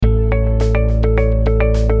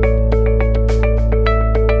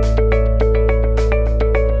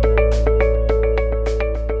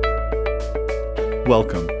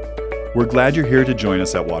glad you're here to join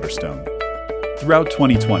us at Waterstone. Throughout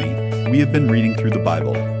 2020, we have been reading through the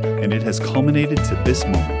Bible, and it has culminated to this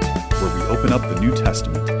moment where we open up the New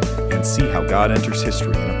Testament and see how God enters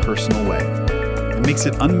history in a personal way. It makes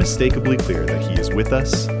it unmistakably clear that He is with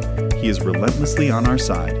us, He is relentlessly on our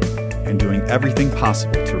side, and doing everything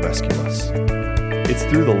possible to rescue us. It's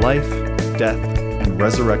through the life, death, and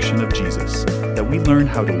resurrection of Jesus that we learn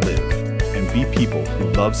how to live and be people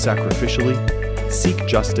who love sacrificially, seek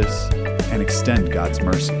justice, and extend God's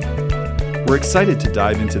mercy. We're excited to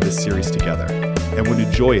dive into this series together and would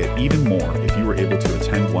enjoy it even more if you were able to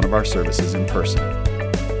attend one of our services in person.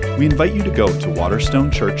 We invite you to go to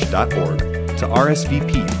waterstonechurch.org to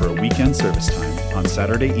RSVP for a weekend service time on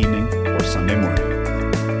Saturday evening or Sunday morning.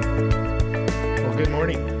 Well, good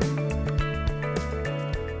morning.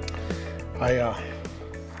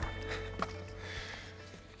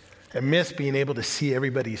 I miss being able to see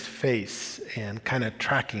everybody's face and kind of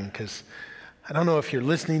tracking, because I don't know if you're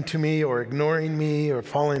listening to me or ignoring me or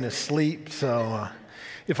falling asleep. So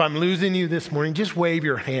if I'm losing you this morning, just wave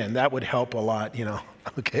your hand. That would help a lot,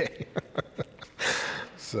 Okay.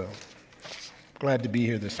 So glad to be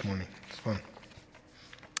here this morning. It's fun.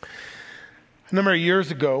 A number of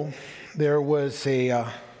years ago, there was a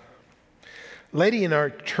lady in our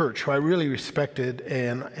church who I really respected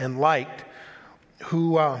and liked,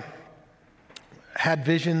 who had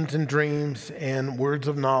visions and dreams and words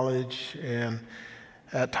of knowledge, and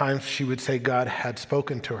at times she would say God had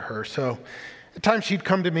spoken to her. So at times she'd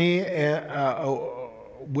come to me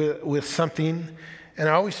with something, and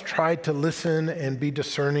I always tried to listen and be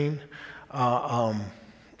discerning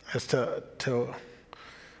as to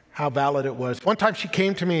how valid it was. One time she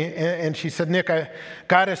came to me and she said, "Nick,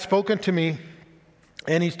 God has spoken to me,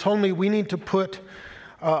 and He's told me we need to put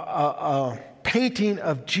a painting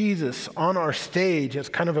of Jesus on our stage as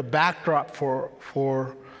kind of a backdrop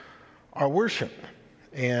for our worship."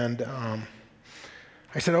 And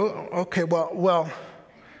I said, "Oh, okay. Well,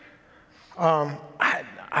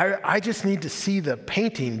 I just need to see the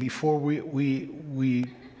painting before we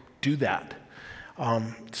do that."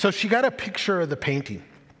 So she got a picture of the painting,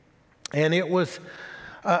 and it was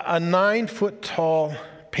a 9-foot tall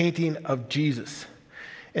painting of Jesus.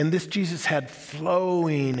 And this Jesus had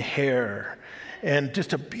flowing hair and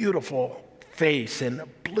just a beautiful face and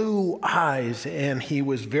blue eyes. And he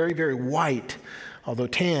was very, very white, although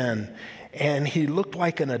tan. And he looked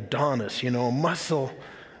like an Adonis, muscle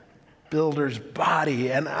builder's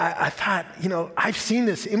body. And I thought, I've seen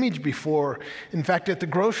this image before. In fact, at the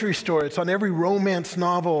grocery store, it's on every romance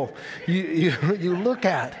novel you look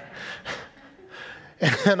at.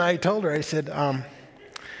 And I told her, I said,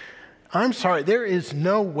 I'm sorry, there is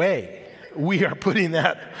no way we are putting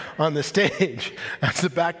that on the stage as a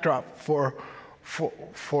backdrop for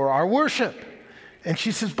our worship. And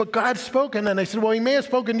she says, "But God's spoken." And I said, "Well, He may have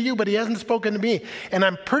spoken to you, but He hasn't spoken to me." And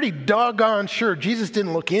I'm pretty doggone sure Jesus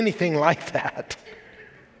didn't look anything like that.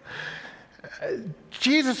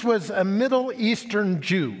 Jesus was a Middle Eastern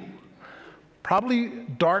Jew, probably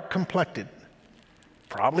dark complected,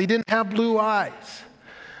 probably didn't have blue eyes,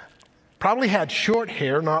 probably had short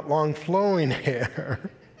hair, not long flowing hair.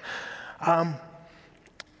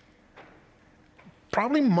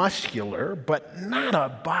 Probably muscular, but not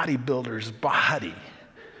a bodybuilder's body.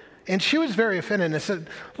 And she was very offended and said,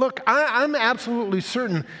 "Look, I'm absolutely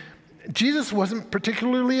certain Jesus wasn't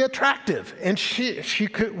particularly attractive." And she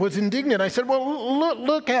was indignant. I said, "Well,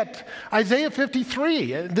 look at Isaiah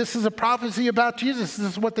 53. This is a prophecy about Jesus.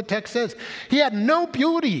 This is what the text says. He had no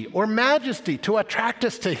beauty or majesty to attract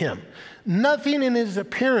us to Him. Nothing in His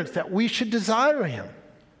appearance that we should desire Him.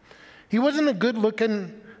 He wasn't a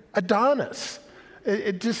good-looking Adonis.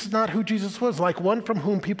 It's just not who Jesus was. Like one from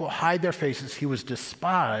whom people hide their faces, He was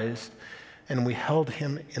despised, and we held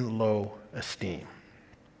Him in low esteem."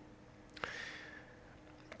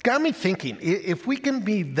 Got me thinking, if we can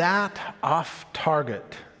be that off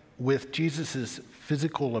target with Jesus'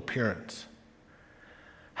 physical appearance,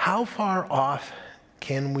 how far off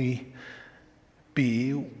can we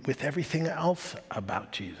be with everything else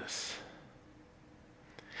about Jesus?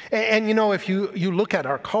 And if you look at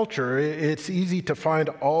our culture, it's easy to find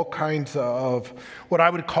all kinds of what I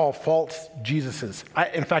would call false Jesuses.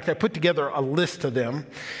 In fact, I put together a list of them.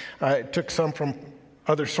 I took some from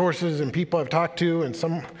other sources and people I've talked to, and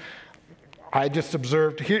some I just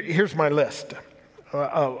observed. Here's my list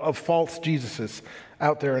of false Jesuses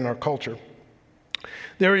out there in our culture.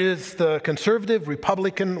 There is the conservative,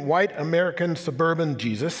 Republican, white American, suburban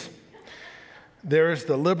Jesus. There is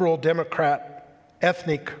the liberal, Democrat,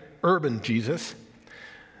 ethnic, urban Jesus.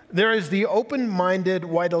 There is the open-minded,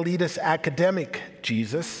 white elitist, academic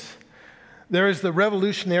Jesus. There is the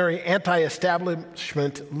revolutionary,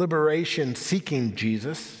 anti-establishment, liberation-seeking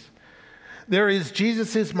Jesus. There is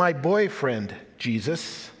Jesus is my boyfriend,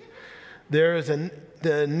 Jesus. There is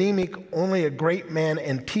the anemic, only a great man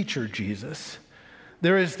and teacher, Jesus.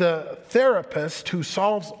 There is the therapist who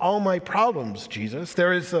solves all my problems, Jesus.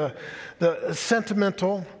 There is the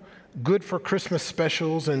sentimental, good for Christmas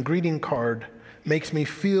specials and greeting card, makes me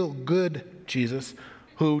feel good, Jesus,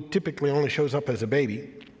 who typically only shows up as a baby.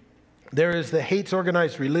 There is the hates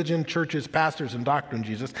organized religion, churches, pastors, and doctrine,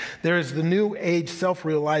 Jesus. There is the new age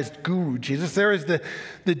self-realized guru, Jesus. There is the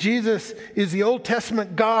Jesus is the Old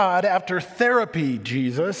Testament God after therapy,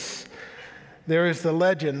 Jesus. There is the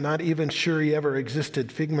legend, not even sure he ever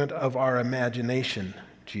existed, figment of our imagination,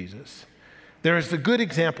 Jesus. There is the good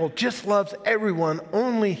example, just loves everyone,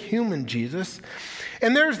 only human, Jesus.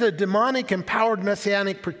 And there's the demonic, empowered,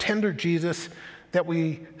 messianic pretender Jesus that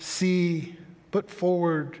we see put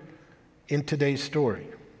forward in today's story.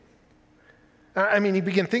 I mean, you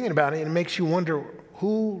begin thinking about it and it makes you wonder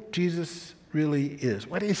who Jesus really is.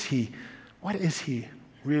 What is he? What is he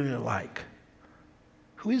really like?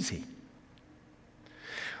 Who is he?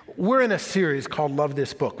 We're in a series called Love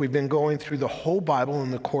This Book. We've been going through the whole Bible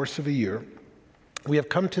in the course of a year. We have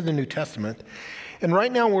come to the New Testament. And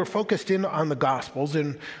right now we're focused in on the Gospels,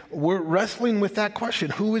 and we're wrestling with that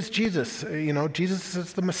question. Who is Jesus? You know, Jesus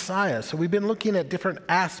is the Messiah. So we've been looking at different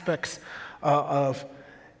aspects of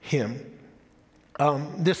him.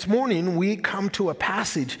 This morning we come to a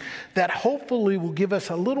passage that hopefully will give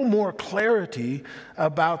us a little more clarity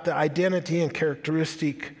about the identity and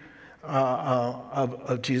characteristic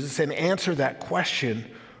of Jesus and answer that question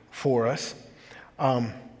for us.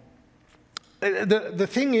 The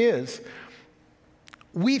thing is,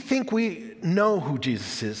 we think we know who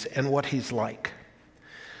Jesus is and what he's like.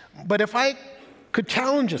 But if I could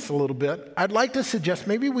challenge us a little bit, I'd like to suggest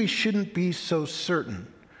maybe we shouldn't be so certain.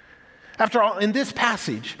 After all, in this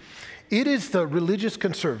passage, it is the religious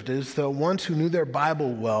conservatives, the ones who knew their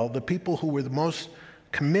Bible well, the people who were the most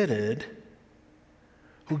committed,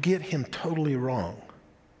 who get him totally wrong.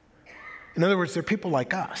 In other words, they're people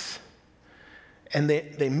like us, and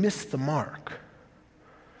they miss the mark.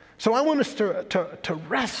 So I want us to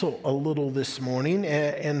wrestle a little this morning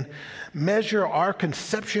and measure our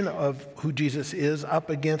conception of who Jesus is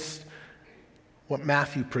up against what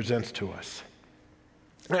Matthew presents to us.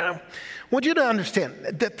 Now, I want you to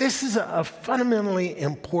understand that this is a fundamentally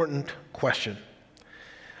important question.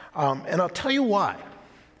 And I'll tell you why.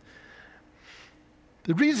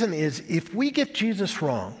 The reason is if we get Jesus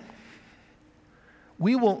wrong,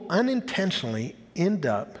 we will unintentionally end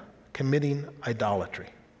up committing idolatry.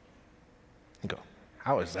 You go,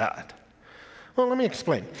 how is that? Well, let me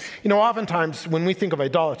explain. You know, oftentimes when we think of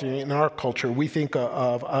idolatry in our culture, we think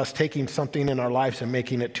of us taking something in our lives and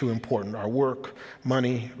making it too important. Our work,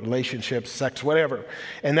 money, relationships, sex, whatever.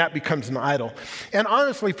 And that becomes an idol. And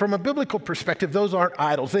honestly, from a biblical perspective, those aren't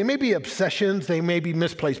idols. They may be obsessions, they may be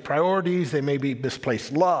misplaced priorities, they may be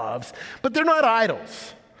misplaced loves, but they're not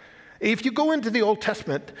idols. If you go into the Old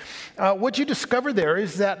Testament, what you discover there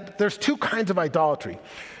is that there's two kinds of idolatry.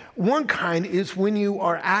 One kind is when you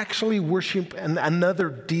are actually worshiping another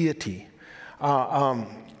deity.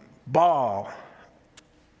 Baal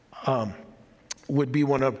would be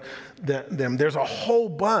one of them. There's a whole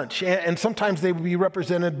bunch, and sometimes they would be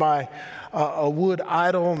represented by a wood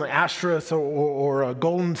idol, an Ashtoreth, or a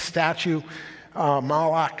golden statue,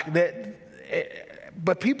 Moloch.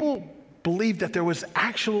 But people believed that there was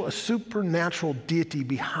actual a supernatural deity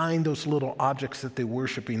behind those little objects that they were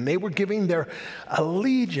worshiping. They were giving their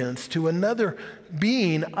allegiance to another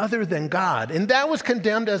being other than God. And that was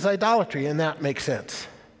condemned as idolatry, and that makes sense.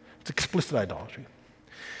 It's explicit idolatry.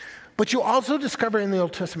 But you also discover in the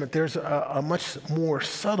Old Testament there's a much more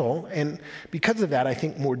subtle, and because of that, I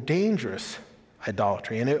think more dangerous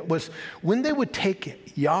idolatry. And it was when they would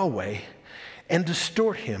take Yahweh and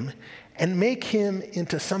distort him and make him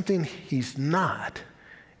into something he's not,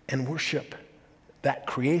 and worship that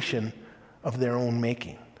creation of their own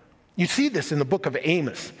making. You see this in the book of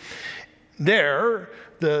Amos. There,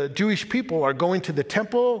 the Jewish people are going to the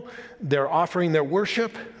temple, they're offering their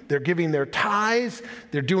worship, they're giving their tithes,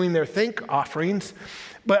 they're doing their thank offerings.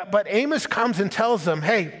 But Amos comes and tells them,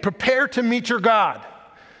 hey, prepare to meet your God.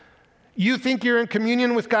 You think you're in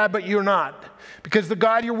communion with God, but you're not. Because the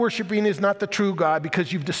God you're worshiping is not the true God,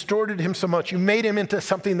 because you've distorted him so much. You made him into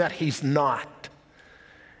something that he's not.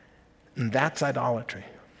 And that's idolatry.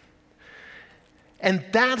 And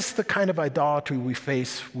that's the kind of idolatry we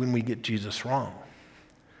face when we get Jesus wrong.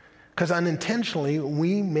 Because unintentionally,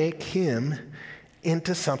 we make him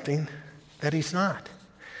into something that he's not.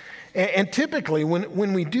 And typically,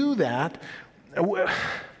 when we do that,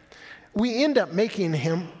 we end up making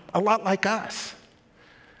him a lot like us.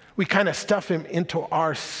 We kind of stuff him into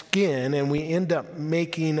our skin, and we end up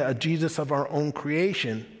making a Jesus of our own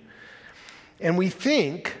creation. And we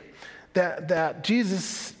think that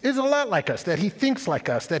Jesus is a lot like us, that he thinks like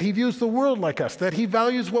us, that he views the world like us, that he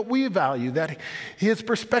values what we value, that his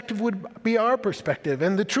perspective would be our perspective.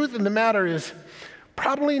 And the truth of the matter is,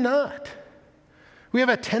 probably not. We have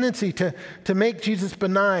a tendency to make Jesus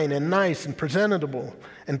benign and nice and presentable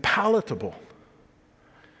and palatable.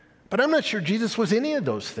 But I'm not sure Jesus was any of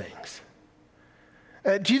those things.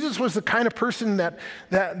 Jesus was the kind of person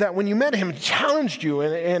that when you met him, challenged you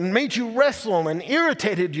and made you wrestle and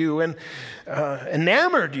irritated you and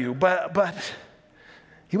enamored you, but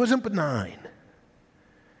he wasn't benign.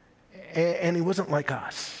 And he wasn't like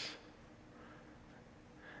us.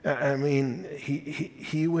 I mean,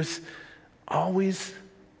 he was always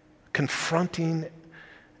confronting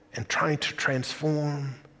and trying to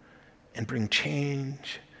transform and bring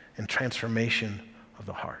change and transformation of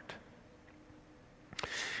the heart.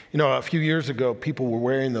 You know, a few years ago, people were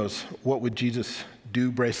wearing those "What Would Jesus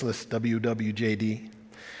Do" bracelets, WWJD. And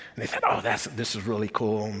they thought, oh, this is really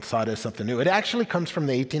cool, and saw it as something new. It actually comes from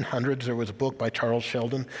the 1800s. There was a book by Charles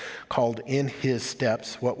Sheldon called In His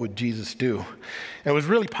Steps, What Would Jesus Do? And it was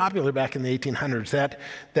really popular back in the 1800s.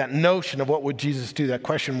 That notion of what would Jesus do, that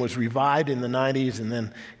question was revived in the 90s and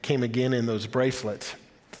then came again in those bracelets.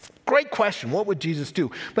 Great question, what would Jesus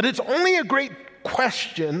do? But it's only a great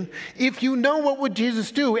question if you know what would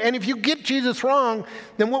Jesus do. And if you get Jesus wrong,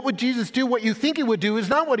 then what would Jesus do? What you think he would do is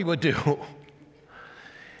not what he would do.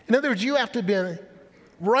 In other words, you have to be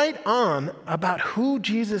right on about who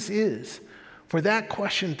Jesus is for that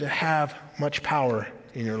question to have much power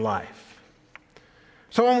in your life.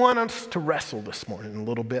 So I want us to wrestle this morning a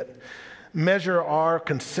little bit, measure our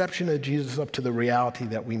conception of Jesus up to the reality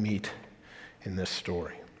that we meet in this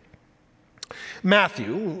story.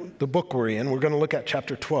 Matthew, the book we're going to look at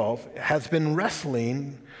chapter 12, has been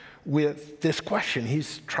wrestling with this question.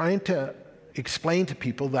 He's trying to explain to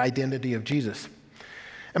people the identity of Jesus.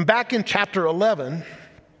 And back in chapter 11,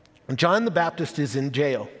 John the Baptist is in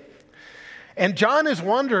jail. And John is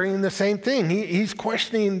wondering the same thing. He's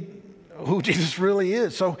questioning who Jesus really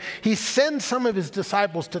is. So he sends some of his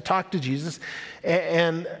disciples to talk to Jesus,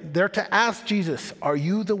 and they're to ask Jesus, are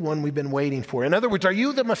you the one we've been waiting for? In other words, are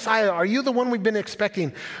you the Messiah? Are you the one we've been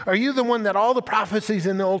expecting? Are you the one that all the prophecies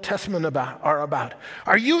in the Old Testament are about?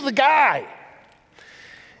 Are you the guy?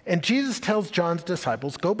 And Jesus tells John's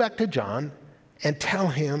disciples, go back to John and tell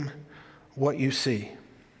him what you see.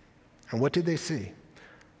 And what did they see?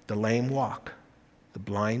 The lame walk, the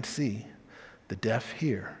blind see, the deaf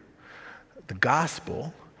hear. The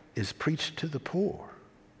gospel is preached to the poor,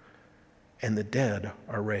 and the dead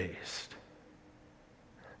are raised.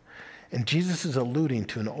 And Jesus is alluding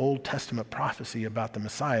to an Old Testament prophecy about the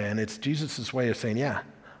Messiah, and it's Jesus' way of saying, yeah,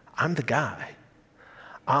 I'm the guy.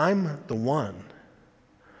 I'm the one.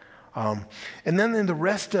 And then in the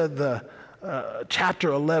rest of the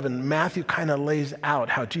chapter 11, Matthew kind of lays out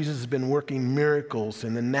how Jesus has been working miracles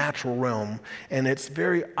in the natural realm, and it's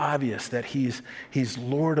very obvious that he's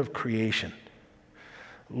Lord of creation,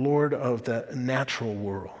 Lord of the natural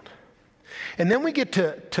world. And then we get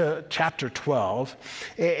to chapter 12,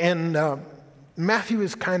 and Matthew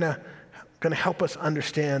is kind of going to help us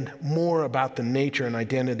understand more about the nature and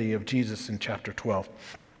identity of Jesus in chapter 12.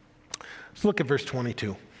 Let's look at verse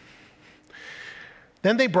 22.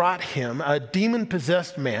 Then they brought him a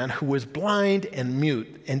demon-possessed man who was blind and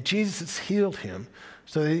mute, and Jesus healed him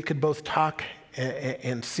so that he could both talk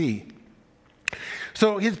and see.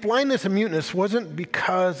 So his blindness and muteness wasn't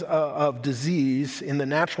because of disease in the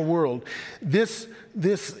natural world. This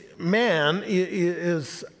man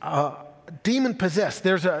is demon-possessed.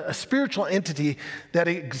 There's a spiritual entity that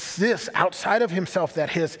exists outside of himself that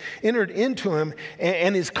has entered into him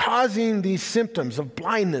and is causing these symptoms of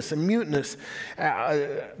blindness and muteness,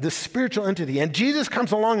 this spiritual entity. And Jesus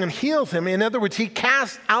comes along and heals him. In other words, he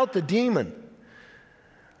casts out the demon.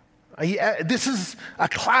 This is a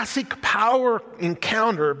classic power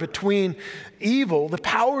encounter between evil, the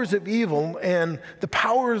powers of evil, and the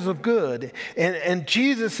powers of good. And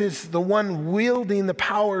Jesus is the one wielding the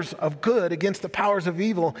powers of good against the powers of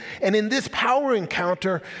evil. And in this power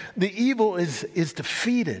encounter, the evil is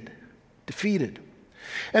defeated.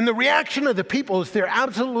 And the reaction of the people is they're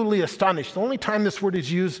absolutely astonished. The only time this word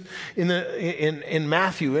is used in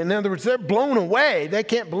Matthew. In other words, they're blown away. They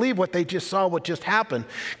can't believe what they just saw, what just happened.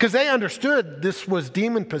 Because they understood this was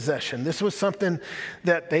demon possession. This was something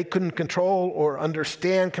that they couldn't control or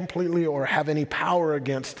understand completely or have any power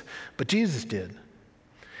against. But Jesus did.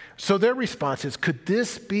 So their response is, could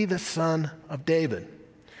this be the son of David?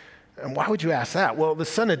 And why would you ask that? Well, the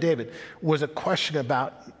son of David was a question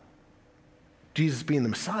about Jesus being the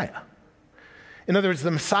Messiah. In other words,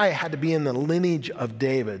 the Messiah had to be in the lineage of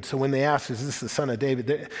David. So when they ask, is this the son of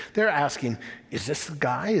David? They're asking, is this the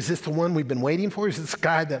guy? Is this the one we've been waiting for? Is this the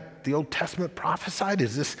guy that the Old Testament prophesied?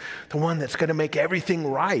 Is this the one that's going to make everything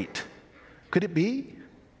right? Could it be?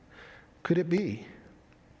 Could it be?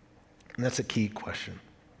 And that's a key question.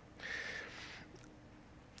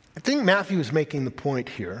 I think Matthew is making the point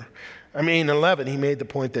here. I mean, in 11, he made the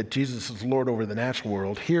point that Jesus is Lord over the natural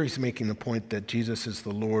world. Here he's making the point that Jesus is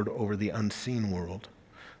the Lord over the unseen world,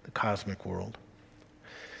 the cosmic world.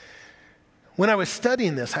 When I was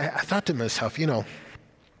studying this, I thought to myself,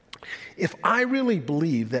 if I really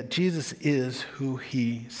believe that Jesus is who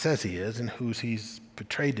he says he is and who he's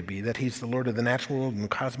portrayed to be, that he's the Lord of the natural world and the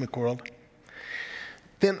cosmic world,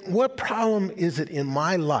 then what problem is it in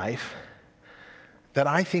my life that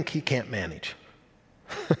I think he can't manage?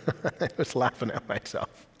 I was laughing at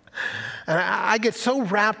myself. And I get so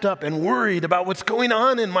wrapped up and worried about what's going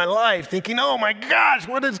on in my life, thinking, oh my gosh,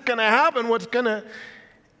 what is going to happen?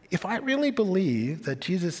 If I really believe that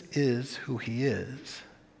Jesus is who he is,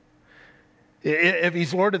 if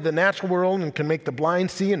he's Lord of the natural world and can make the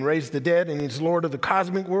blind see and raise the dead, and he's Lord of the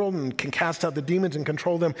cosmic world and can cast out the demons and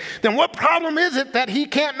control them, then what problem is it that he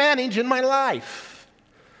can't manage in my life?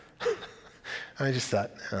 I just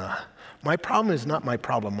thought, my problem is not my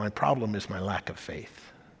problem. My problem is my lack of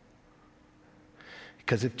faith.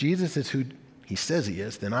 Because if Jesus is who he says he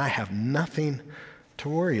is, then I have nothing to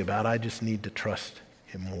worry about. I just need to trust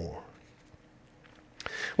him more.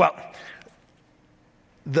 Well,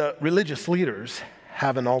 the religious leaders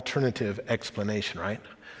have an alternative explanation, right?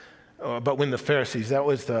 But when the Pharisees, that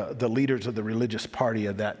was the leaders of the religious party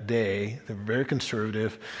of that day, they were very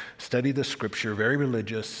conservative, studied the scripture, very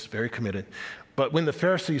religious, very committed. But when the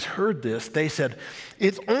Pharisees heard this, they said,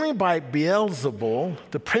 it's only by Beelzebul,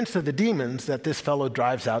 the prince of the demons, that this fellow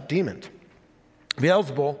drives out demons.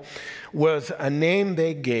 Beelzebul was a name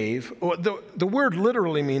they gave. The word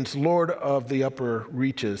literally means Lord of the upper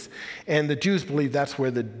reaches. And the Jews believed that's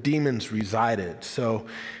where the demons resided. So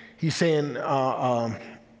he's saying,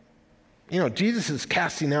 Jesus is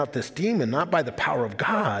casting out this demon, not by the power of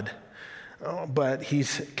God, but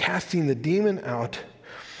he's casting the demon out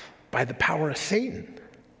by the power of Satan.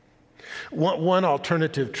 One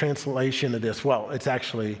alternative translation of this, well, it's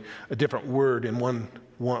actually a different word in one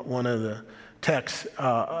of the texts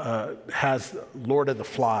has Lord of the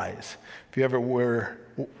Flies. If you ever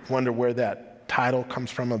wonder where that title comes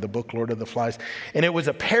from of the book Lord of the Flies. And it was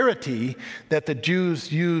a parody that the Jews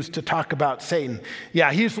used to talk about Satan.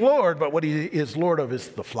 Yeah, he's Lord, but what he is Lord of is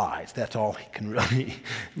the flies. That's all he can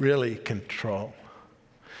really control.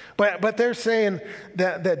 But they're saying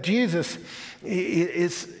that Jesus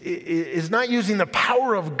is not using the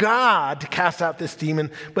power of God to cast out this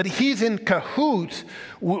demon, but he's in cahoots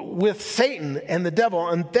with Satan and the devil,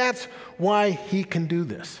 and that's why he can do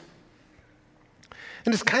this.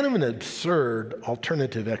 And it's kind of an absurd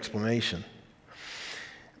alternative explanation.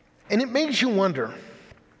 And it makes you wonder,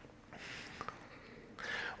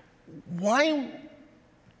 why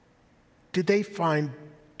did they find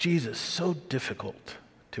Jesus so difficult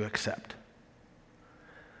to accept?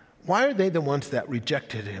 Why are they the ones that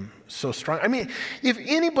rejected him so strong? I mean, if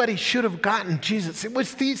anybody should have gotten Jesus, it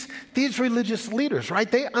was these religious leaders, right?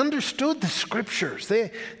 They understood the scriptures.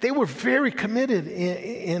 They were very committed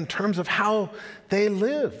in terms of how they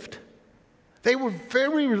lived. They were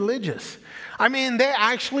very religious. I mean, they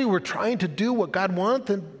actually were trying to do what God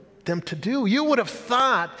wanted them to do. You would have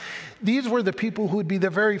thought these were the people who would be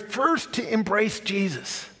the very first to embrace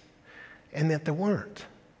Jesus, and yet they weren't.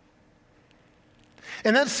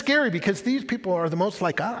 And that's scary because these people are the most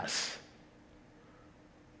like us.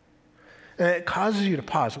 And it causes you to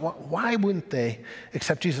pause. Why wouldn't they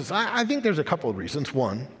accept Jesus? I think there's a couple of reasons.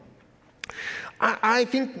 One, I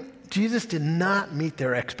think Jesus did not meet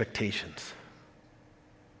their expectations,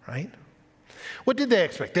 right? What did they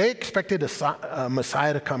expect? They expected a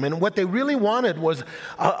Messiah to come in. What they really wanted was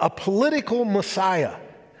a political Messiah.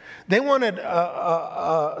 They wanted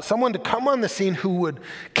someone to come on the scene who would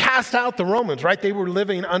cast out the Romans, right? They were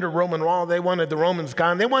living under Roman law. They wanted the Romans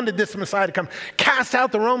gone. They wanted this Messiah to come, cast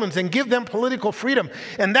out the Romans and give them political freedom.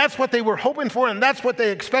 And that's what they were hoping for, and that's what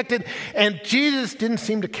they expected. And Jesus didn't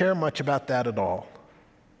seem to care much about that at all.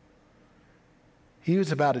 He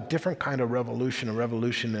was about a different kind of revolution, a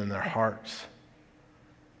revolution in their hearts.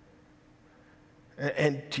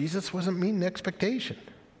 And Jesus wasn't meeting the expectation.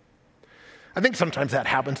 I think sometimes that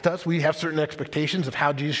happens to us. We have certain expectations of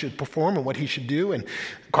how Jesus should perform and what he should do. And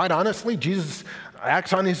quite honestly, Jesus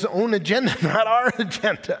acts on his own agenda, not our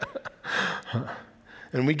agenda.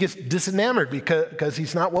 And we get disenamored because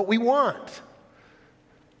he's not what we want.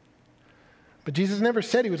 But Jesus never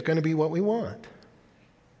said he was going to be what we want.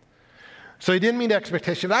 So he didn't meet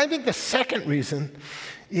expectations. I think the second reason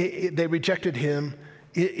they rejected him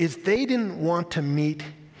is they didn't want to meet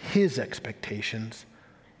his expectations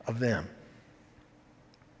of them.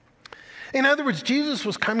 In other words, Jesus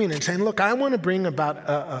was coming and saying, look, I want to bring about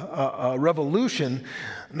a revolution,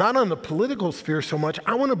 not on the political sphere so much.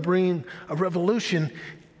 I want to bring a revolution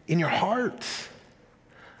in your hearts.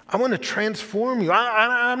 I want to transform you.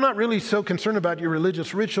 I'm not really so concerned about your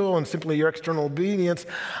religious ritual and simply your external obedience.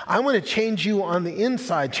 I want to change you on the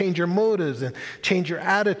inside, change your motives and change your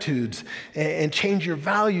attitudes and change your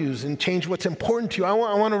values and change what's important to you. I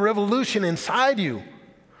want a revolution inside you.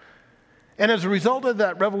 And as a result of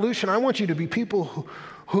that revolution, I want you to be people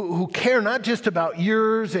who care not just about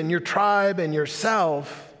yours and your tribe and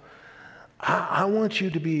yourself. I want you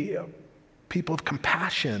to be people of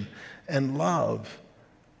compassion and love.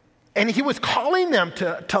 And he was calling them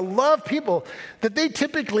to love people that they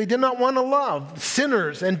typically did not want to love.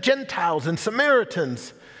 Sinners and Gentiles and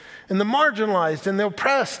Samaritans and the marginalized and the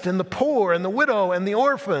oppressed and the poor and the widow and the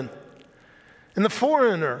orphan and the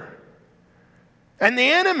foreigner and the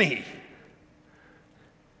enemy.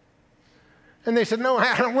 And they said, no,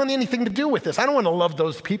 I don't want anything to do with this. I don't want to love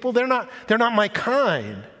those people. They're not my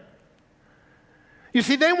kind. You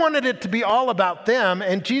see, they wanted it to be all about them,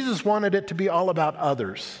 and Jesus wanted it to be all about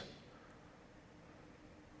others.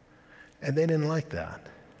 And they didn't like that.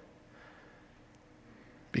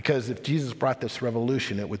 Because if Jesus brought this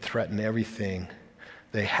revolution, it would threaten everything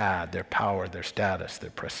they had, their power, their status,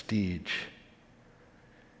 their prestige.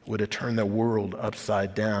 It would have turned the world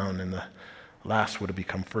upside down, and the last would have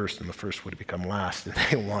become first, and the first would have become last, and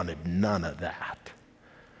they wanted none of that.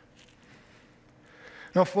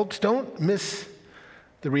 Now, folks, don't miss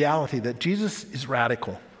the reality that Jesus is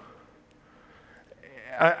radical.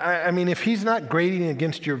 I mean, if he's not grating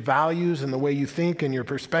against your values and the way you think and your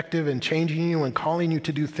perspective and changing you and calling you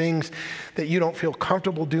to do things that you don't feel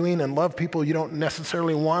comfortable doing and love people you don't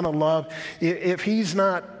necessarily want to love, if he's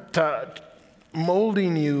not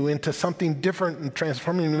molding you into something different and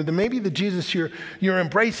transforming you, then maybe the Jesus you're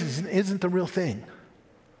embracing isn't the real thing.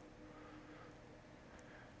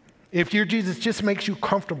 If your Jesus just makes you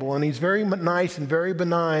comfortable and he's very nice and very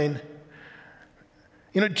benign,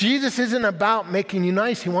 Jesus isn't about making you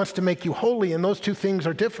nice. He wants to make you holy, and those two things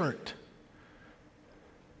are different.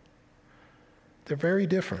 They're very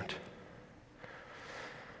different.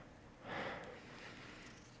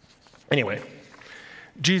 Anyway,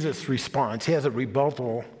 Jesus responds. He has a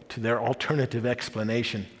rebuttal to their alternative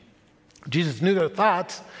explanation. Jesus knew their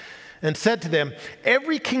thoughts and said to them,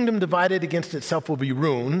 every kingdom divided against itself will be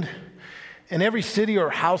ruined, and every city or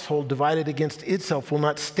household divided against itself will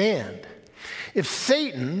not stand. If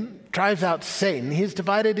Satan drives out Satan, he is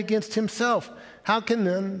divided against himself. How can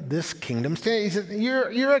then this kingdom stand? He said,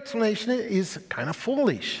 your explanation is kind of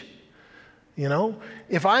foolish.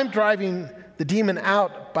 If I'm driving the demon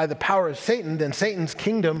out by the power of Satan, then Satan's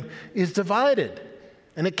kingdom is divided,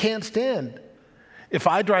 and it can't stand. If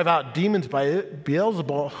I drive out demons by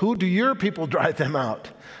Beelzebul, who do your people drive them out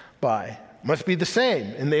by? Must be the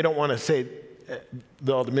same. And they don't want to say,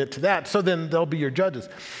 they'll admit to that, so then they'll be your judges.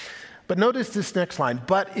 But notice this next line.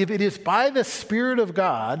 But if it is by the Spirit of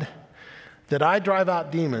God that I drive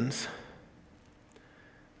out demons,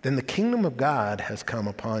 then the kingdom of God has come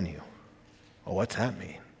upon you. Well, what's that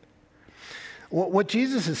mean? What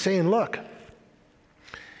Jesus is saying, look,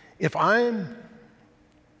 if I'm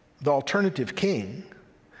the alternative king,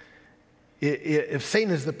 if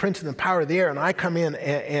Satan is the prince and the power of the air, and I come in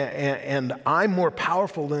and I'm more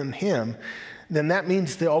powerful than him, then that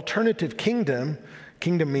means the alternative kingdom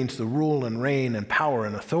means the rule and reign and power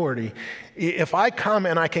and authority. If I come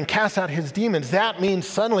and I can cast out his demons, that means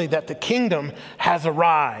suddenly that the kingdom has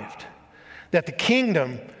arrived. That the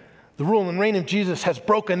kingdom, the rule and reign of Jesus, has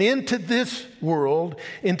broken into this world,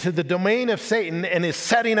 into the domain of Satan, and is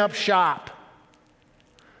setting up shop.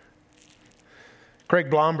 Craig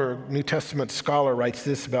Blomberg, New Testament scholar, writes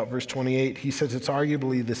this about verse 28. He says it's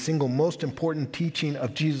arguably the single most important teaching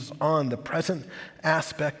of Jesus on the present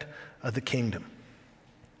aspect of the kingdom.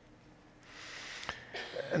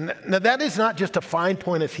 Now, that is not just a fine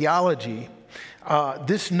point of theology.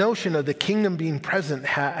 This notion of the kingdom being present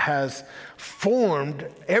has formed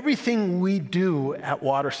everything we do at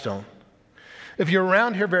Waterstone. If you're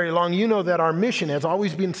around here very long, you know that our mission has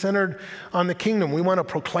always been centered on the kingdom. We want to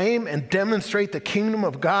proclaim and demonstrate the kingdom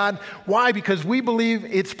of God. Why? Because we believe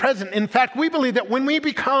it's present. In fact, we believe that when we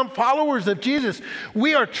become followers of Jesus,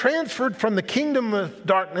 we are transferred from the kingdom of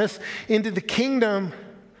darkness into the kingdom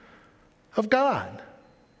of God,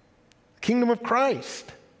 the kingdom of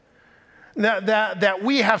Christ. That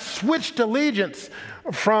we have switched allegiance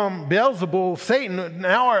from Beelzebul, Satan.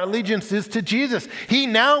 Now our allegiance is to Jesus. He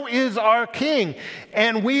now is our king,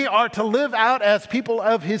 and we are to live out as people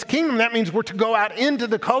of his kingdom. That means we're to go out into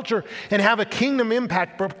the culture and have a kingdom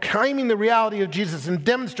impact, proclaiming the reality of Jesus and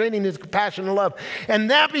demonstrating his compassion and love. And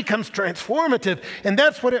that becomes transformative, and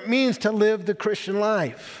that's what it means to live the Christian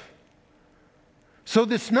life. So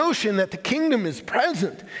this notion that the kingdom is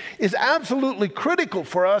present is absolutely critical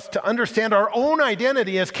for us to understand our own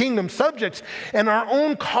identity as kingdom subjects and our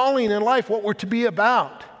own calling in life, what we're to be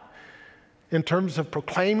about in terms of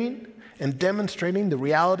proclaiming and demonstrating the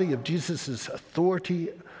reality of Jesus' authority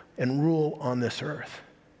and rule on this earth.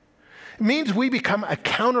 It means we become a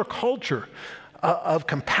counterculture of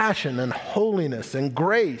compassion and holiness and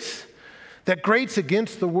grace that grates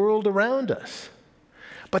against the world around us.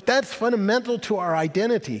 But that's fundamental to our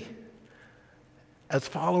identity as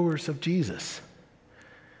followers of Jesus.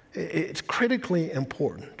 It's critically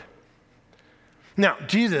important. Now,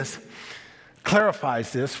 Jesus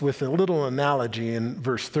clarifies this with a little analogy in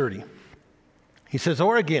verse 30. He says,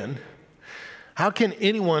 "Or again, how can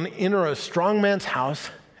anyone enter a strong man's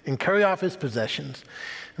house and carry off his possessions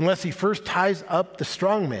unless he first ties up the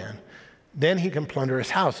strong man? Then he can plunder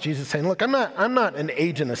his house." Jesus is saying, look, I'm not an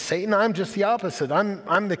agent of Satan. I'm just the opposite.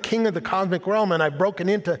 I'm the king of the cosmic realm, and I've broken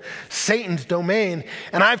into Satan's domain,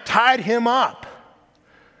 and I've tied him up.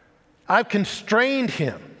 I've constrained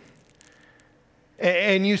him.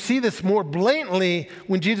 And you see this more blatantly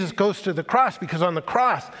when Jesus goes to the cross, because on the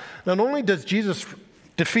cross, not only does Jesus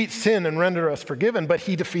defeat sin and render us forgiven, but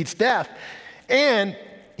he defeats death, and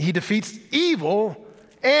he defeats evil,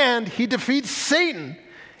 and he defeats Satan.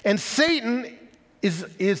 And Satan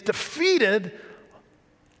is defeated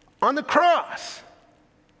on the cross.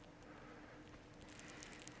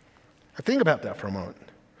 Now think about that for a moment.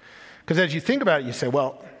 Because as you think about it, you say,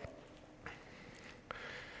 well,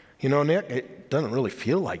 you know, Nick, it doesn't really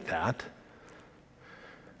feel like that.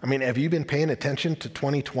 I mean, have you been paying attention to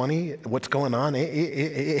 2020, what's going on?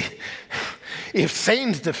 If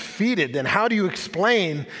Satan's defeated, then how do you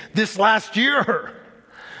explain this last year?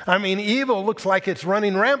 I mean, evil looks like it's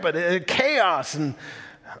running rampant, chaos. And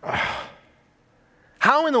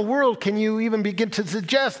how in the world can you even begin to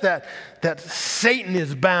suggest that Satan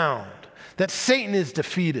is bound, that Satan is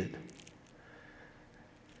defeated?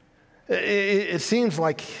 It seems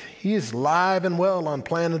like he is alive and well on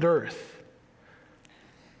planet Earth.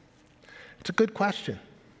 It's a good question.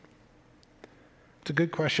 It's a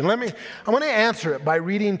good question. I want to answer it by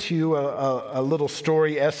reading to you a little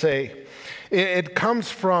story essay. It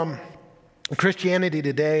comes from Christianity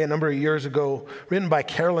Today a number of years ago, written by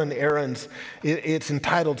Carolyn Ahrens. It's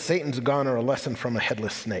entitled "Satan's Gone, or a Lesson from a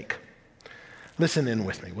Headless Snake." Listen in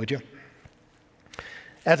with me, would you?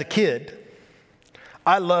 As a kid,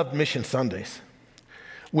 I loved Mission Sundays,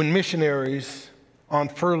 when missionaries on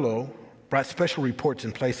furlough brought special reports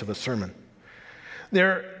in place of a sermon.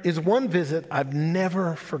 There is one visit I've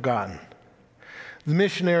never forgotten. The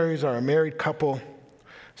missionaries are a married couple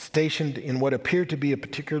stationed in what appeared to be a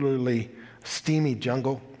particularly steamy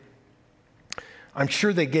jungle. I'm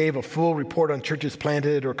sure they gave a full report on churches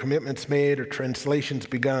planted or commitments made or translations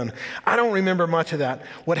begun. I don't remember much of that.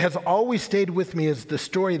 What has always stayed with me is the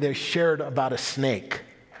story they shared about a snake.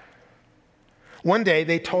 One day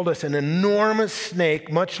they told us an enormous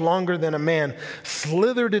snake, much longer than a man,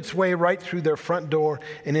 slithered its way right through their front door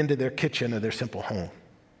and into their kitchen of their simple home.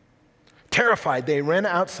 Terrified, they ran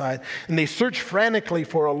outside and they searched frantically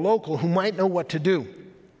for a local who might know what to do.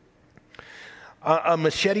 A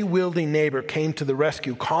machete-wielding neighbor came to the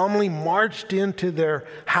rescue, calmly marched into their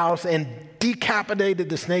house and decapitated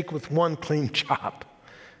the snake with one clean chop.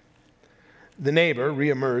 The neighbor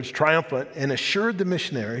reemerged triumphant and assured the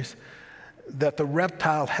missionaries that the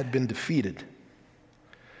reptile had been defeated.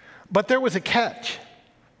 But there was a catch.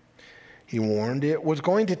 He warned it was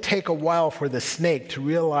going to take a while for the snake to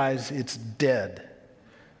realize it's dead.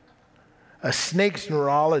 A snake's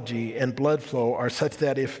neurology and blood flow are such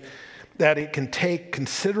that it can take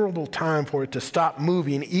considerable time for it to stop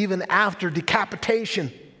moving even after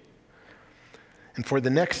decapitation. And for the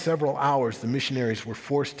next several hours, the missionaries were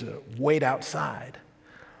forced to wait outside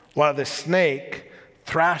while the snake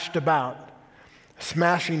thrashed about,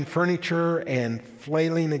 smashing furniture and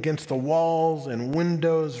flailing against the walls and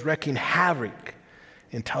windows, wreaking havoc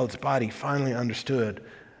until its body finally understood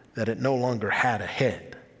that it no longer had a head.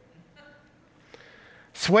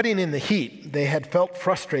 Sweating in the heat, they had felt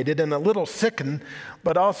frustrated and a little sickened,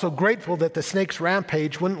 but also grateful that the snake's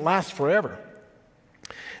rampage wouldn't last forever.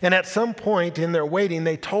 And at some point in their waiting,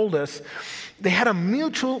 they told us they had a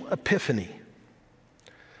mutual epiphany.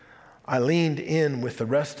 I leaned in with the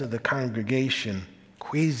rest of the congregation,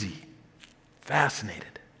 queasy,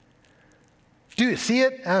 fascinated. Do you see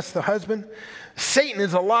it? Asked the husband. Satan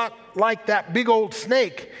is a lot like that big old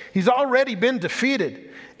snake. He's already been defeated.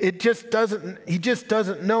 He just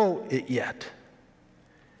doesn't know it yet.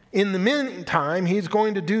 In the meantime, he's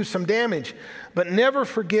going to do some damage, but never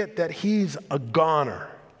forget that he's a goner.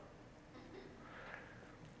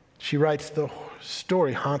 She writes, the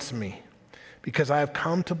story haunts me because I have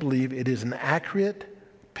come to believe it is an accurate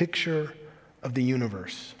picture of the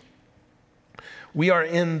universe. We are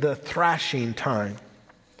in the thrashing time,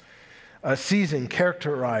 a season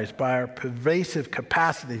characterized by our pervasive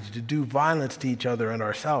capacity to do violence to each other and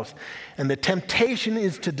ourselves. And the temptation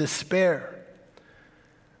is to despair.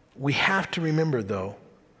 We have to remember, though,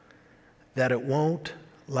 that it won't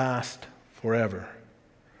last forever.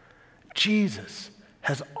 Jesus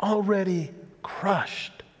has already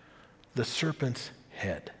crushed the serpent's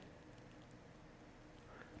head.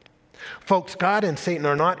 Folks, God and Satan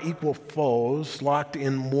are not equal foes locked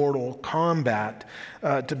in mortal combat.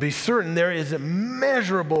 To be certain, there is a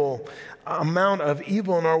measurable amount of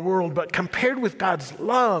evil in our world, but compared with God's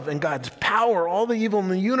love and God's power, all the evil in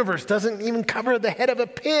the universe doesn't even cover the head of a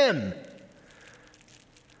pin.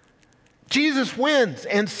 Jesus wins,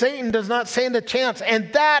 and Satan does not stand a chance,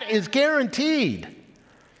 and that is guaranteed.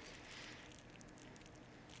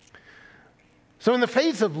 So in the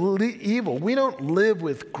face of evil, we don't live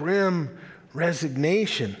with grim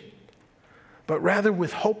resignation, but rather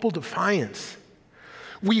with hopeful defiance.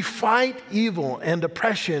 We fight evil and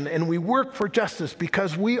oppression, and we work for justice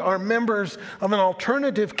because we are members of an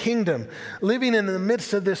alternative kingdom living in the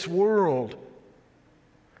midst of this world.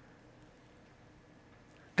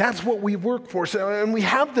 That's what we work for, and we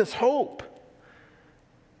have this hope.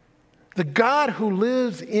 The God who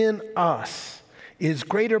lives in us is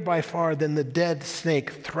greater by far than the dead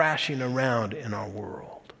snake thrashing around in our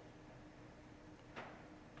world.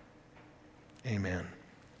 Amen.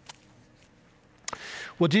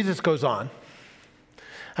 Well, Jesus goes on,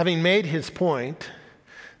 having made his point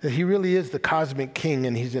that he really is the cosmic king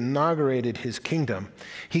and he's inaugurated his kingdom.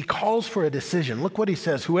 He calls for a decision. Look what he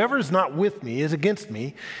says. Whoever is not with me is against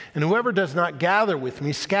me, and whoever does not gather with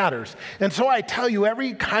me scatters. And so I tell you,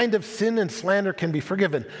 every kind of sin and slander can be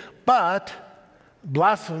forgiven, but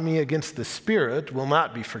blasphemy against the Spirit will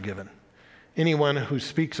not be forgiven. Anyone who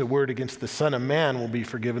speaks a word against the Son of Man will be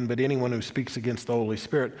forgiven, but anyone who speaks against the Holy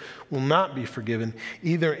Spirit will not be forgiven,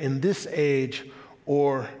 either in this age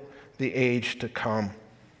or the age to come.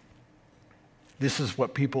 This is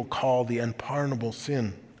what people call the unpardonable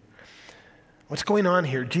sin. What's going on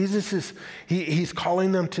here? Jesus he's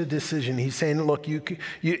calling them to decision. He's saying, look, you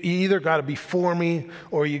either got to be for me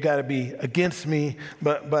or you got to be against me,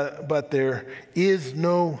 but there is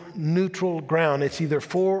no neutral ground. It's either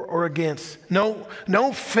for or against.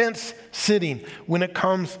 No fence sitting when it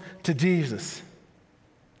comes to Jesus.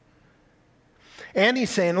 And he's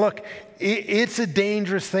saying, look, it's a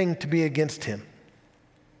dangerous thing to be against him,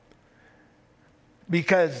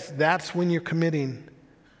 because that's when you're committing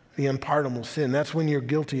the unpardonable sin. That's when you're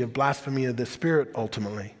guilty of blasphemy of the Spirit,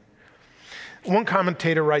 ultimately. One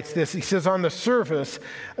commentator writes this. He says, on the surface,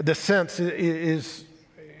 the sense is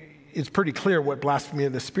pretty clear what blasphemy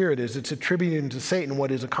of the Spirit is. It's attributing to Satan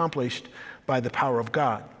what is accomplished by the power of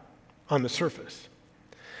God on the surface.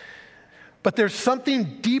 But there's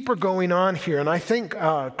something deeper going on here, and I think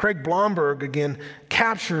Craig Blomberg, again,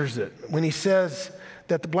 captures it when he says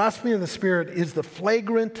that the blasphemy of the Spirit is the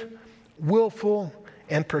flagrant, willful,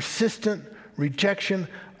 and persistent rejection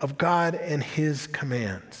of God and his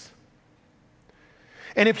commands.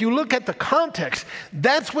 And if you look at the context,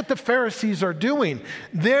 that's what the Pharisees are doing.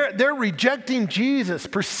 They're rejecting Jesus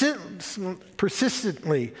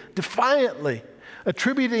persistently, defiantly,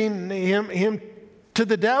 attributing him to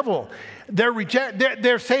the devil.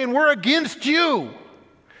 They're saying, we're against you.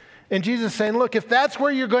 And Jesus is saying, look, if that's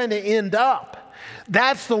where you're going to end up,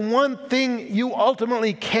 that's the one thing you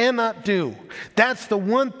ultimately cannot do. That's the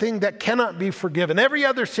one thing that cannot be forgiven. Every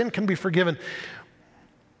other sin can be forgiven,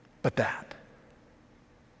 but that.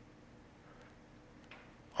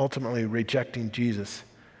 Ultimately, rejecting Jesus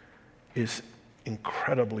is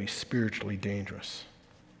incredibly spiritually dangerous.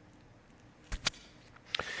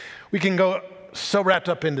 We can go so wrapped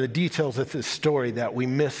up into the details of this story that we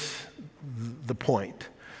miss the point.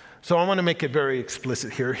 So I want to make it very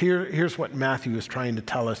explicit here. Here's what Matthew is trying to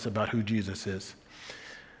tell us about who Jesus is.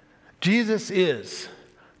 Jesus is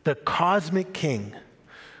the cosmic king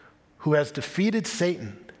who has defeated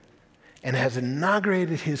Satan and has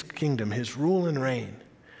inaugurated his kingdom, his rule and reign.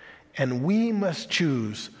 And we must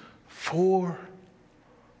choose for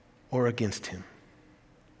or against him.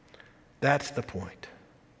 That's the point.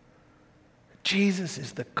 Jesus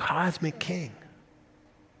is the cosmic king.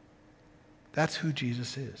 That's who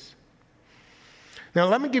Jesus is. Now,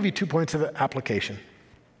 let me give you 2 points of application.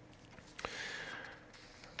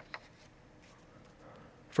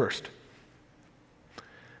 First,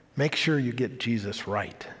 make sure you get Jesus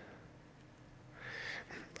right.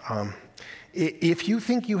 If you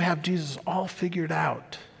think you have Jesus all figured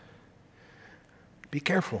out, be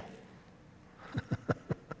careful.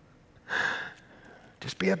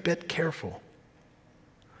 Just be a bit careful.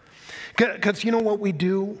 Because you know what we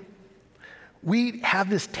do? We have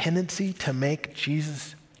this tendency to make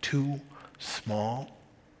Jesus too small,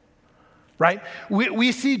 right?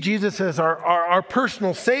 We see Jesus as our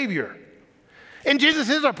personal Savior. And Jesus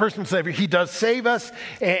is our personal Savior. He does save us,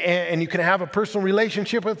 and you can have a personal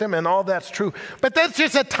relationship with him, and all that's true. But that's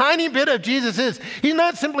just a tiny bit of Jesus is. He's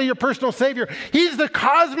not simply your personal Savior. He's the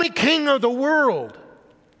cosmic king of the world.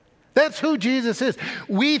 That's who Jesus is.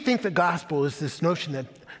 We think the gospel is this notion that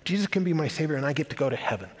Jesus can be my Savior and I get to go to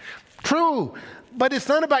heaven. True, but it's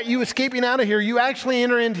not about you escaping out of here. You actually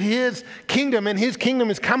enter into his kingdom, and his kingdom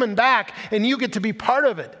is coming back, and you get to be part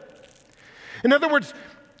of it. In other words,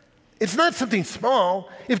 it's not something small.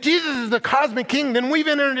 If Jesus is the cosmic king, then we've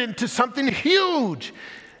entered into something huge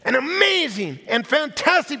and amazing and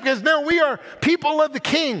fantastic, because now we are people of the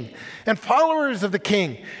king and followers of the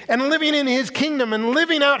king and living in his kingdom and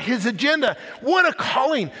living out his agenda. What a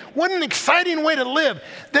calling. What an exciting way to live.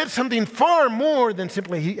 That's something far more than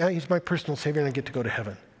simply, he's my personal Savior and I get to go to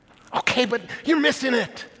heaven. Okay, but you're missing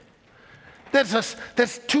it.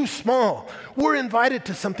 That's too small. We're invited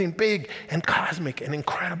to something big and cosmic and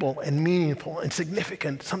incredible and meaningful and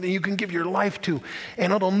significant, something you can give your life to,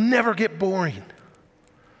 and it'll never get boring.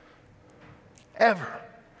 Ever.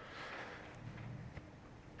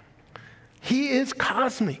 He is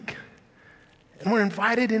cosmic. And we're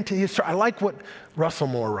invited into his story. I like what Russell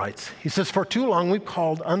Moore writes. He says, for too long we've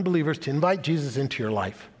called unbelievers to invite Jesus into your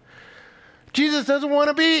life. Jesus doesn't want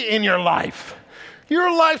to be in your life.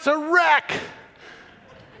 Your life's a wreck.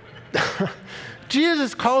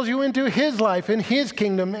 Jesus calls you into his life and his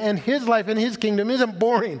kingdom, and his life and his kingdom isn't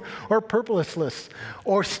boring or purposeless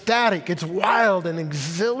or static. It's wild and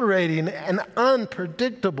exhilarating and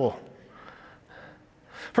unpredictable.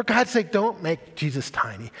 For God's sake, don't make Jesus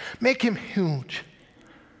tiny. Make him huge.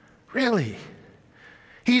 Really.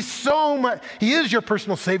 He's so much, he is your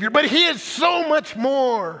personal Savior, but he is so much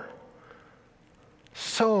more.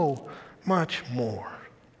 So much more.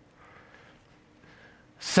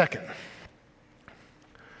 Second,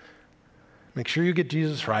 make sure you get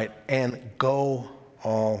Jesus right and go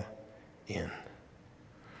all in.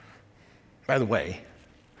 By the way,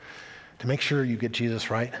 to make sure you get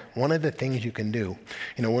Jesus right, one of the things you can do,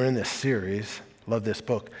 we're in this series, love this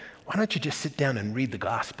book, why don't you just sit down and read the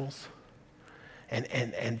Gospels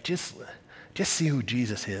and just see who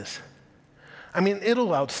Jesus is. I mean,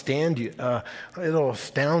 it'll astound you.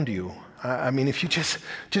 If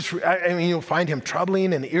you you'll find him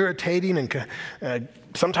troubling and irritating and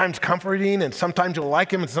sometimes comforting, and sometimes you'll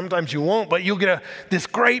like him and sometimes you won't, but you'll get this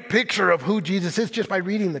great picture of who Jesus is just by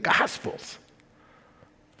reading the Gospels.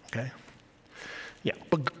 Okay? Yeah,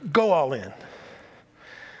 but go all in.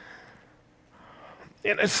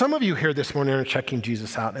 And some of you here this morning are checking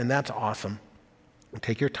Jesus out, and that's awesome.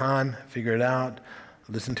 Take your time, figure it out,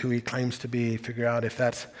 listen to who he claims to be, figure out if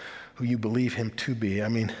that's who you believe him to be.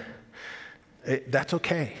 That's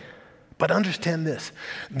okay. But understand this.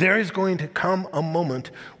 There is going to come a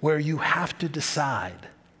moment where you have to decide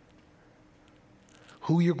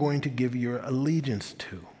who you're going to give your allegiance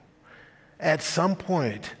to. At some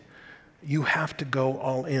point, you have to go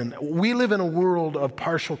all in. We live in a world of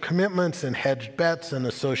partial commitments and hedged bets and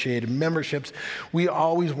associated memberships. We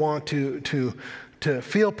always want to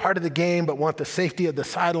feel part of the game, but want the safety of the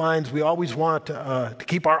sidelines. We always want to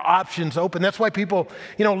keep our options open. That's why people,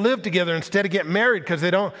 live together instead of get married, because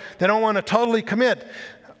they don't want to totally commit.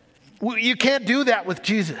 You can't do that with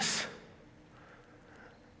Jesus.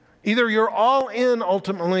 Either you're all in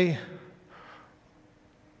ultimately,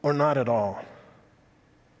 or not at all.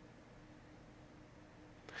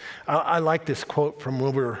 I like this quote from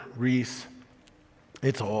Wilbur Rees.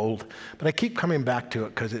 It's old, but I keep coming back to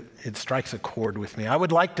it because it strikes a chord with me. I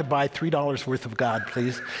would like to buy $3 worth of God,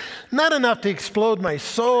 please. Not enough to explode my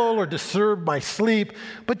soul or disturb my sleep,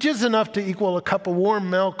 but just enough to equal a cup of warm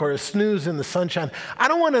milk or a snooze in the sunshine. I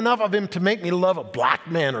don't want enough of him to make me love a black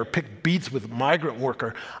man or pick beats with a migrant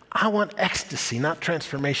worker. I want ecstasy, not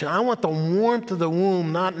transformation. I want the warmth of the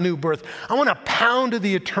womb, not new birth. I want a pound of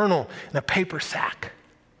the eternal in a paper sack.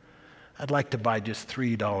 I'd like to buy just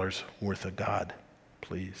 $3 worth of God.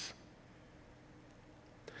 Please.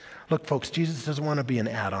 Look, folks, Jesus doesn't want to be an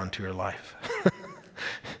add-on to your life.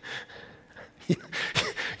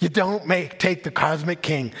 You don't take the cosmic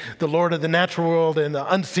king, the Lord of the natural world and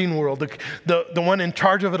the unseen world, the one in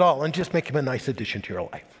charge of it all, and just make him a nice addition to your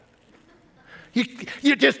life.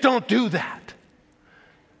 You just don't do that.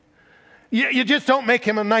 You just don't make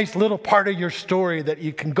him a nice little part of your story that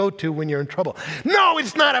you can go to when you're in trouble. No,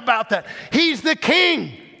 it's not about that. He's the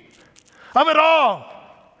king of it all.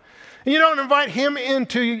 And you don't invite him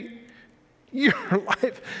into your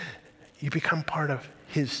life. You become part of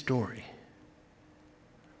his story.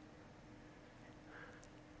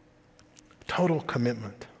 Total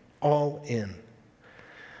commitment, all in.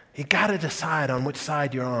 You got to decide on which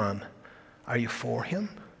side you're on. Are you for him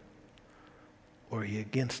or are you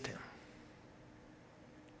against him?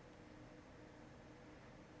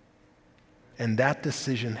 And that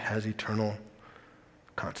decision has eternal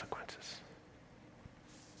consequences.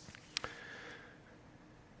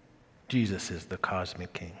 Jesus is the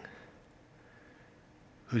cosmic king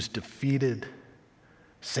who's defeated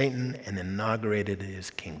Satan and inaugurated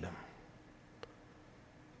his kingdom.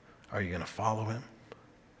 Are you going to follow him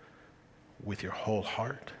with your whole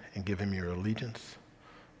heart and give him your allegiance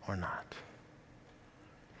or not?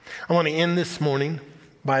 I want to end this morning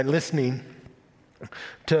by listening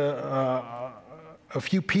to a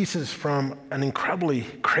few pieces from an incredibly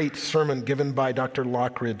great sermon given by Dr.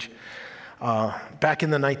 Lockridge back in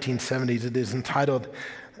the 1970s. It is entitled,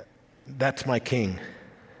 "That's My King."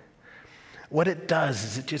 What it does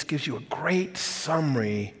is it just gives you a great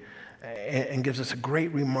summary and gives us a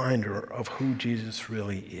great reminder of who Jesus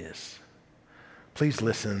really is. Please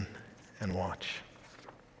listen and watch.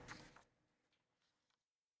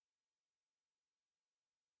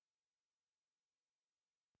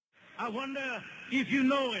 I wonder if you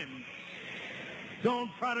know him. Don't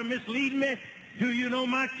try to mislead me. Do you know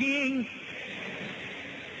my king?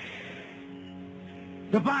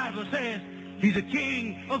 The Bible says he's a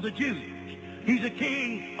king of the Jews. He's a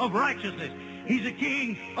king of righteousness. He's a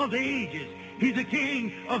king of the ages. He's a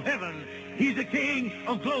king of heaven. He's a king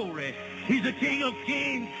of glory. He's a king of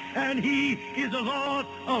kings, and he is the Lord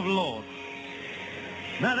of lords.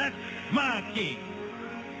 Now that's my king.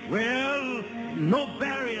 Well, no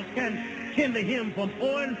barriers can hinder him from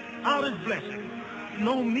pouring out his blessing.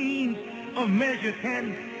 No means of measure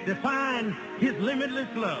can define his limitless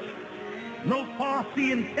love. No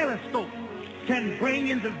far-seeing telescope can bring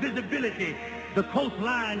into visibility the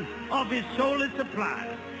coastline of his shoulder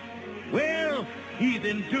supply. Well, he's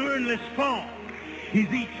enduringly strong. He's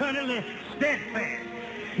eternally steadfast.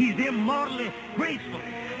 He's immortally graceful.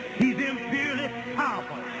 He's imperially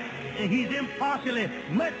powerful. And he's impartially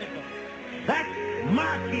merciful. That's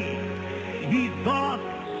my king. He's God's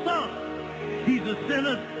son. He's a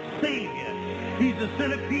sinner's savior. He's the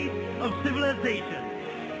centerpiece of civilization.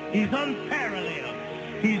 He's unparalleled.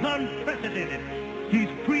 He's unprecedented. He's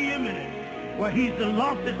preeminent. Well, he's the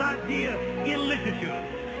loftiest idea in literature.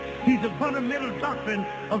 He's the fundamental doctrine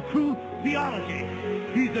of true theology.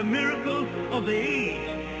 He's the miracle of the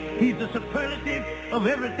age. He's the superlative of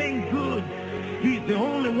everything good. He's the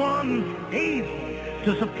only one able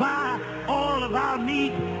to supply all of our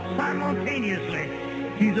needs simultaneously.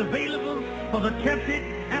 He's available for the tempted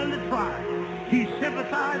and the tried. He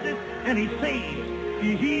sympathizes and he saves.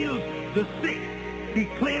 He heals the sick. He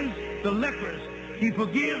cleanses the lepers. He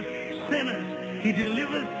forgives sinners. He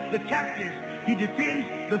delivers the captives. He defends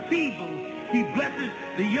the feeble. He blesses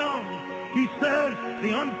the young. He serves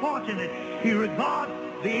the unfortunate. He regards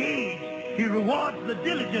the aged. He rewards the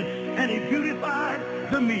diligent. And he beautifies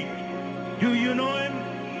the meek. Do you know him?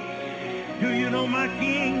 Do you know my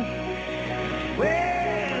king?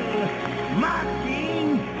 Well, my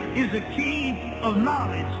king is a king of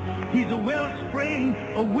knowledge. He's a wellspring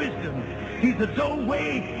of wisdom. He's a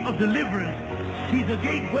doorway of deliverance. He's a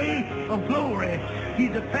gateway of glory.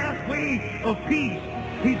 He's a pathway of peace.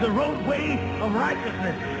 He's a roadway of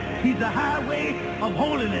righteousness. He's a highway of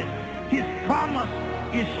holiness. His promise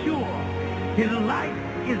is sure. His light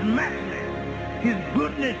is matchless. His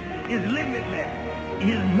goodness is limitless.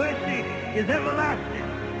 His mercy is everlasting.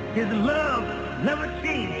 His love never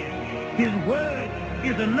changes. His word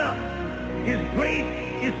is enough. His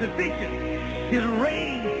grace is sufficient. His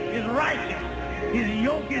reign is righteous. His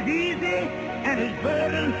yoke is easy and his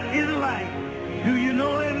burden is light. Do you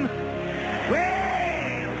know him?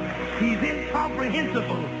 Well, he's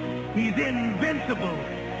incomprehensible. He's invincible.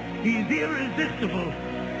 He's irresistible.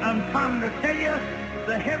 I'm trying to tell you,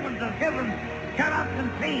 the heavens of heavens cannot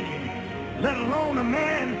contain him, let alone a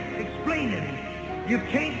man explaining him. You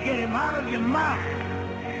can't get him out of your mouth.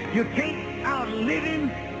 You can't outlive him,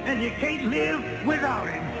 and you can't live without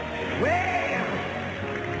him. Well,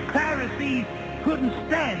 Pharisees couldn't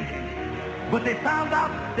stand him, but they found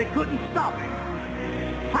out they couldn't stop him.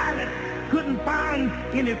 Pilate couldn't find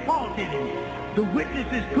any fault in him. The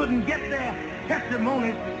witnesses couldn't get their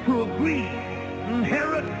testimonies to agree.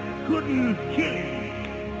 Herod couldn't kill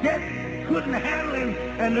him. Death couldn't handle him,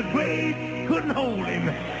 and the grave couldn't hold him.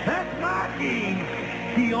 That's my king.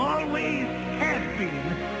 He always has been,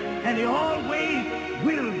 and he always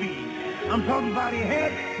will be. I'm talking about he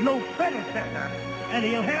had no predecessor, and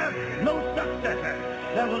he'll have no successor.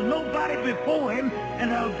 There was nobody before him,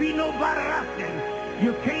 and there'll be nobody after him.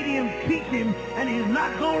 You can't impeach him, and he's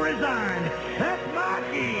not going to resign. That's my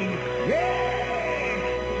king.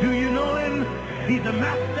 Yeah! Do you know him? He's the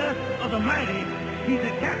master of the mighty. He's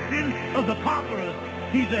the captain of the conquerors.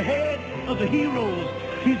 He's the head of the heroes.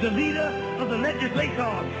 He's the leader of the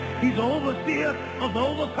legislators. He's the overseer of the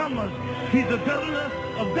overcomers. He's the governor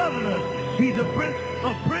of governors. He's the prince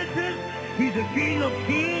of princes. He's the king of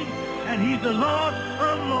kings. And he's the Lord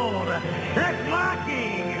of lords. That's my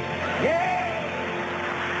king. Yeah!